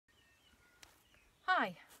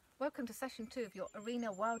Hi, welcome to session 2 of your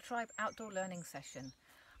Arena Wild Tribe outdoor learning session.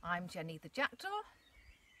 I'm Jenny the Jackdaw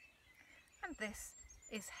and this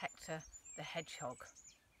is Hector the Hedgehog.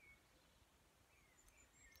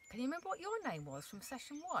 Can you remember what your name was from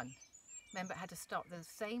session 1? Remember, it had to start with the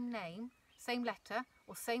same name, same letter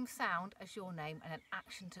or same sound as your name and an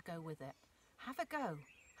action to go with it. Have a go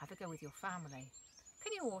with your family.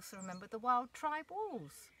 Can you also remember the Wild Tribe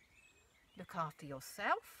rules? Look after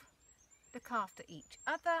yourself, look after each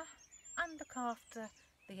other and look after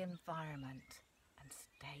the environment and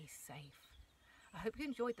stay safe. I hope you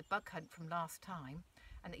enjoyed the bug hunt from last time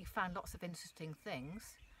and that you found lots of interesting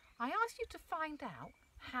things. I asked you to find out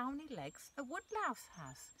how many legs a woodlouse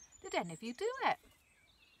has. Did any of you do it?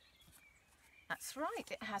 That's right,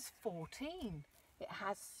 it has 14. It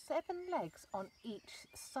has 7 legs on each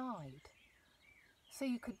side. So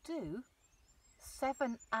you could do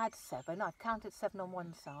 7 add 7. I've counted 7 on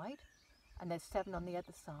one side and there's 7 on the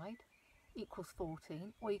other side equals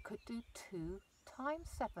 14, or you could do 2 times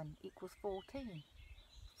 7 equals 14.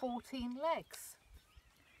 14 legs.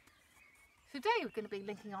 Today we're going to be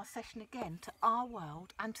linking our session again to our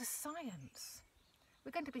world and to science.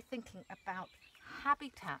 We're going to be thinking about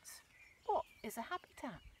habitats. What is a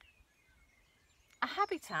habitat? A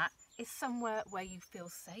habitat is somewhere where you feel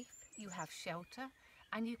safe, you have shelter,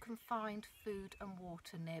 and you can find food and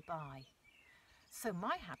water nearby. So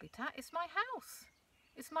my habitat is my house.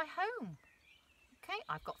 It's my home. Okay,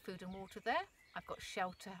 I've got food and water there. I've got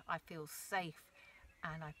shelter. I feel safe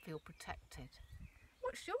and I feel protected.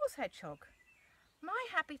 What's yours, Hedgehog? My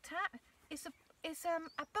habitat is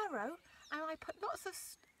a burrow, and I put lots of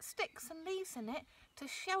sticks and leaves in it to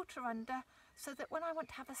shelter under so that when I want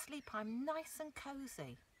to have a sleep, I'm nice and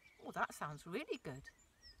cosy. Oh, that sounds really good.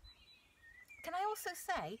 Can I also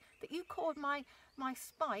say that you called my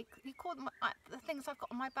spike, you called the things I've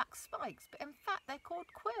got on my back spikes, but in fact they're called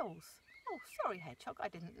quills. Oh, sorry Hedgehog, I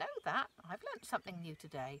didn't know that. I've learnt something new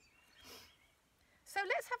today. So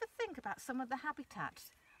let's have a think about some of the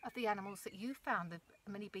habitats of the animals that you found, the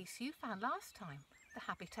mini beasts you found last time. The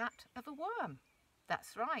habitat of a worm.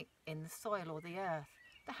 That's right, in the soil or the earth.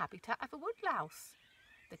 The habitat of a woodlouse.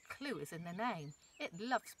 The clue is in the name. It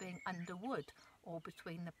loves being under wood or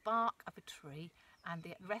between the bark of a tree and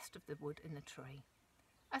the rest of the wood in the tree.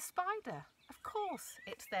 A spider, of course,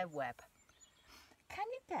 it's their web. Can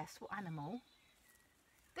you guess what animal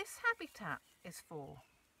this habitat is for?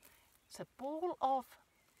 It's a ball of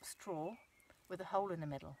straw with a hole in the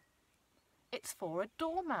middle. It's for a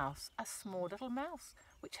dormouse, a small little mouse,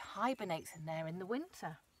 which hibernates in there in the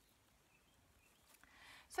winter.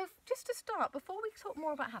 So just to start, before we talk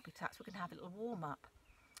more about habitats, we're going to have a little warm-up.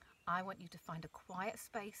 I want you to find a quiet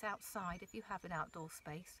space outside if you have an outdoor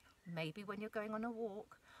space, maybe when you're going on a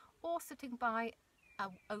walk or sitting by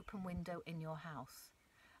an open window in your house.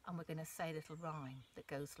 And we're going to say a little rhyme that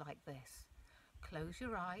goes like this. Close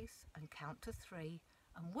your eyes and count to 3,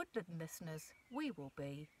 and woodland listeners, we will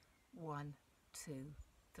be 1, 2,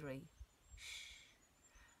 3, shh.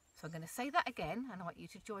 So I'm going to say that again, and I want you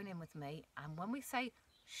to join in with me. And when we say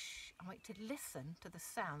shh, I want you to listen to the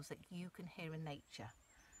sounds that you can hear in nature.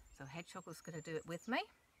 So Hedgehog is going to do it with me.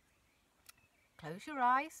 Close your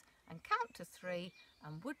eyes and count to 3,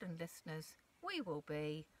 and woodland listeners, we will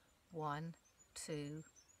be 1, 2,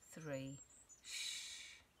 3, shh.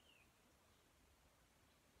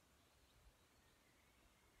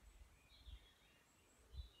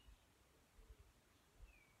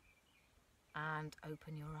 And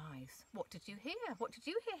open your eyes. What did you hear? What did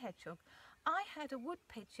you hear, Hedgehog? I heard a wood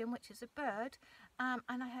pigeon, which is a bird, and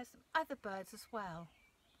I heard some other birds as well.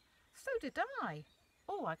 So did I.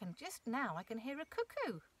 Oh, I can hear a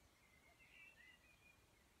cuckoo.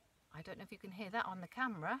 I don't know if you can hear that on the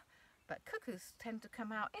camera, but cuckoos tend to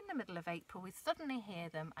come out in the middle of April. We suddenly hear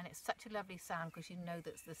them, and it's such a lovely sound because you know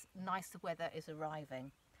that this nicer weather is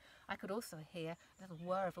arriving. I could also hear a little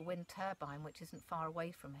whir of a wind turbine, which isn't far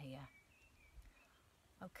away from here.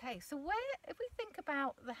 Okay, so if we think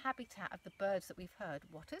about the habitat of the birds that we've heard,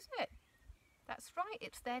 what is it? That's right,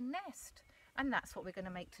 it's their nest. And that's what we're going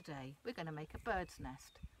to make today. We're going to make a bird's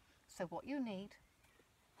nest. So what you need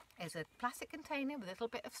is a plastic container with a little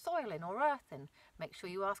bit of soil in or earth in. Make sure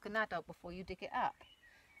you ask an adult before you dig it up.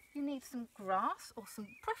 You need some grass, or some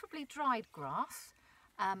preferably dried grass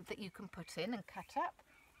that you can put in and cut up,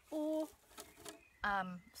 or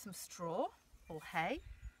some straw or hay.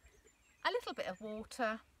 A little bit of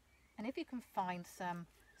water, and if you can find some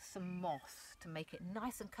moss to make it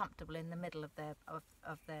nice and comfortable in the middle of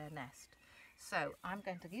their nest. So I'm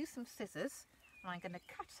going to use some scissors, and I'm going to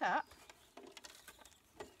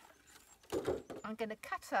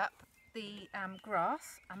cut up the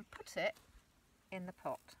grass and put it in the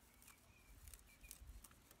pot.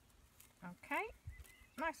 Okay,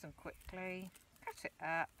 nice and quickly, cut it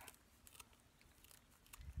up.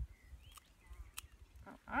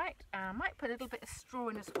 Alright, I might put a little bit of straw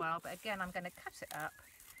in as well, but again I'm going to cut it up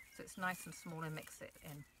so it's nice and small and mix it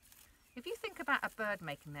in. If you think about a bird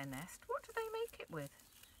making their nest, what do they make it with?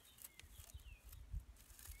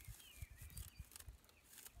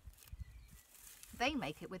 They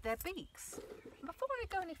make it with their beaks. Before I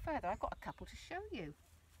go any further, I've got a couple to show you.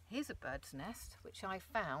 Here's a bird's nest, which I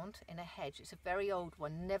found in a hedge. It's a very old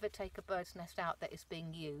one. Never take a bird's nest out that is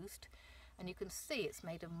being used. And you can see it's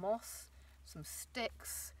made of moss, some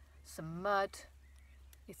sticks, some mud.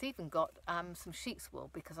 It's even got some sheep's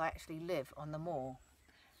wool because I actually live on the moor.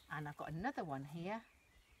 And I've got another one here.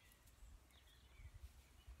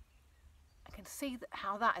 I can see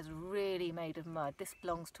how that is really made of mud. This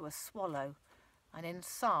belongs to a swallow. And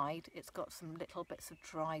inside it's got some little bits of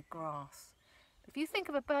dry grass. If you think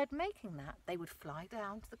of a bird making that, they would fly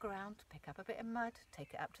down to the ground, pick up a bit of mud,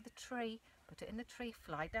 take it up to the tree, put it in the tree,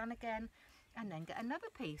 fly down again, and then get another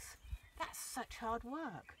piece. That's such hard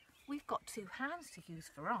work. We've got 2 hands to use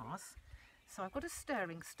for ours. So I've got a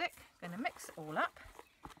stirring stick, going to mix it all up,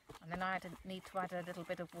 and then I need to add a little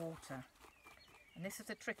bit of water. And this is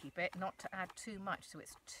a tricky bit, not to add too much so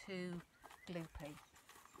it's too gloopy.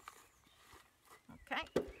 Okay,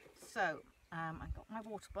 so I've got my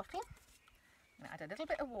water bottle. I'm going to add a little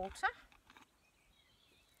bit of water.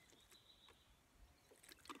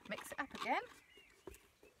 Mix it up again.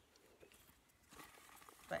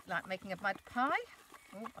 But like making a mud pie.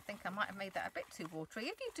 Oh, I think I might have made that a bit too watery.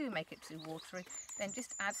 If you do make it too watery, then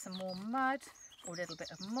just add some more mud or a little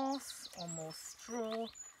bit of moss or more straw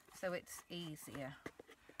so it's easier.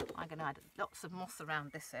 I'm going to add lots of moss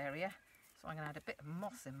around this area. So I'm going to add a bit of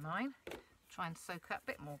moss in mine. Try and soak up a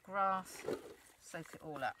bit more grass, soak it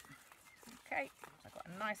all up. Okay, I've got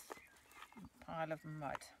a nice pile of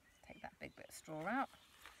mud. Take that big bit of straw out.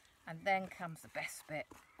 And then comes the best bit,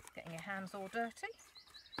 getting your hands all dirty.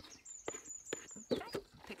 Okay,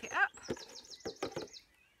 pick it up.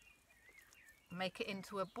 Make it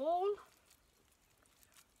into a ball,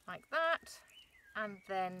 like that. And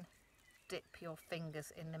then dip your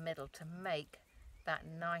fingers in the middle to make that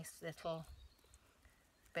nice little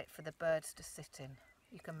bit for the birds to sit in.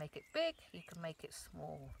 You can make it big, you can make it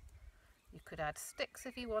small. You could add sticks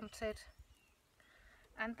if you wanted.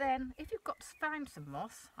 And then if you've got to find some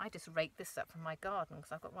moss, I just rake this up from my garden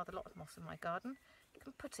because I've got rather a lot of moss in my garden. You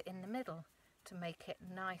can put it in the middle to make it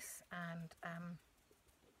nice and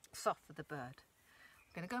soft for the bird.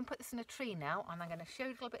 I'm going to go and put this in a tree now, and I'm going to show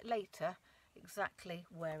you a little bit later exactly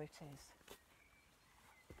where it is.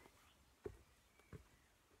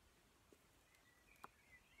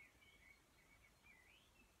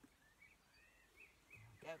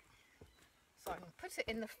 So I can put it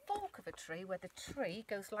in the fork of a tree where the tree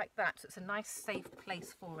goes like that, so it's a nice safe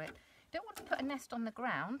place for it. You don't want to put a nest on the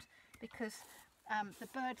ground because the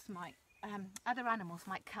birds might, other animals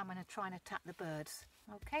might come and try and attack the birds.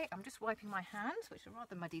 Okay, I'm just wiping my hands, which are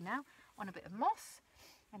rather muddy now, on a bit of moss,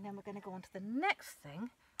 and then we're going to go on to the next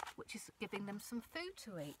thing, which is giving them some food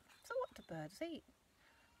to eat. So what do birds eat?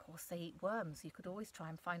 Of course they eat worms. You could always try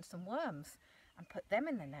and find some worms and put them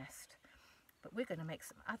in the nest. But we're going to make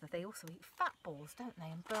some other. They also eat fat balls, don't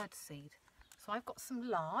they, and birdseed. So I've got some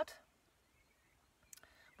lard,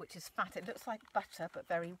 which is fat. It looks like butter, but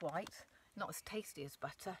very white. Not as tasty as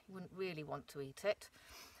butter. You wouldn't really want to eat it.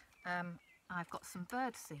 I've got some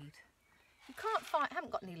birdseed. You can't find, I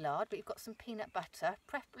haven't got any lard, but you've got some peanut butter,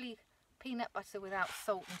 preferably peanut butter without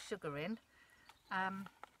salt and sugar in.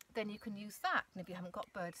 Then you can use that. And if you haven't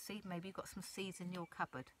got birdseed, maybe you've got some seeds in your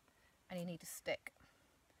cupboard and you need a stick.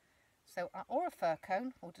 So, or a fir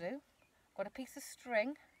cone will do. Got a piece of string.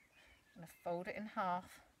 I'm going to fold it in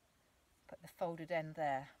half. Put the folded end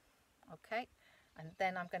there. Okay. And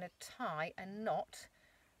then I'm going to tie a knot,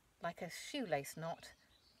 like a shoelace knot,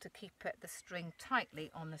 to keep the string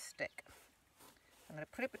tightly on the stick. I'm going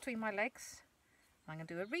to put it between my legs. I'm going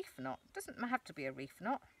to do a reef knot. It doesn't have to be a reef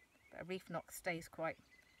knot, but a reef knot stays quite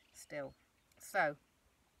still. So,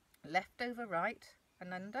 left over right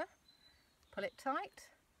and under. Pull it tight.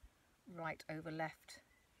 Right over left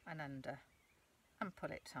and under, and pull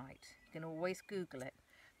it tight. You can always Google it.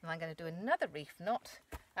 And I'm going to do another reef knot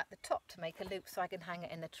at the top to make a loop so I can hang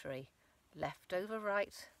it in the tree. Left over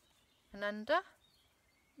right and under,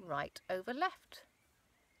 right over left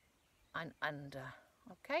and under.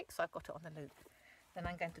 Okay, so I've got it on the loop. Then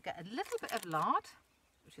I'm going to get a little bit of lard,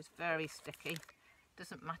 which is very sticky.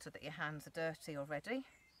 Doesn't matter that your hands are dirty already.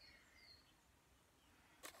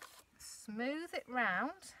 Smooth it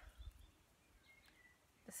round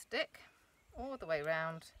the stick all the way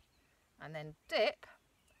round and then dip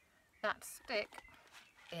that stick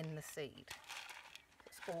in the seed.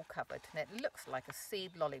 It's all covered and it looks like a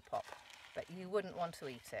seed lollipop, but you wouldn't want to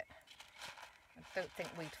eat it. I don't think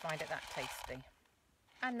we'd find it that tasty.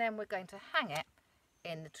 And then we're going to hang it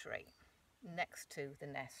in the tree next to the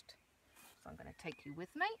nest. So I'm going to take you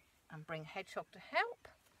with me and bring Hedgehog to help.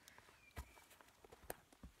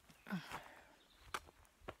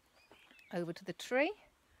 Over to the tree.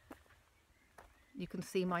 You can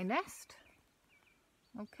see my nest,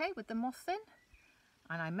 okay, with the moss in.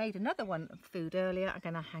 And I made another one of food earlier. I'm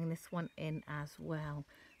going to hang this one in as well.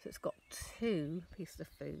 So it's got 2 pieces of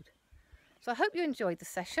food. So I hope you enjoyed the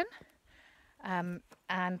session and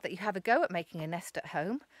that you have a go at making a nest at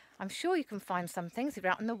home. I'm sure you can find some things if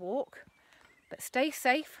you're out on the walk. But stay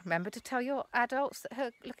safe. Remember to tell your adults that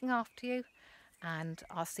are looking after you. And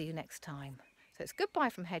I'll see you next time. So it's goodbye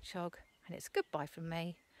from Hedgehog and it's goodbye from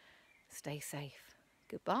me. Stay safe.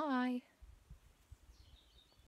 Goodbye.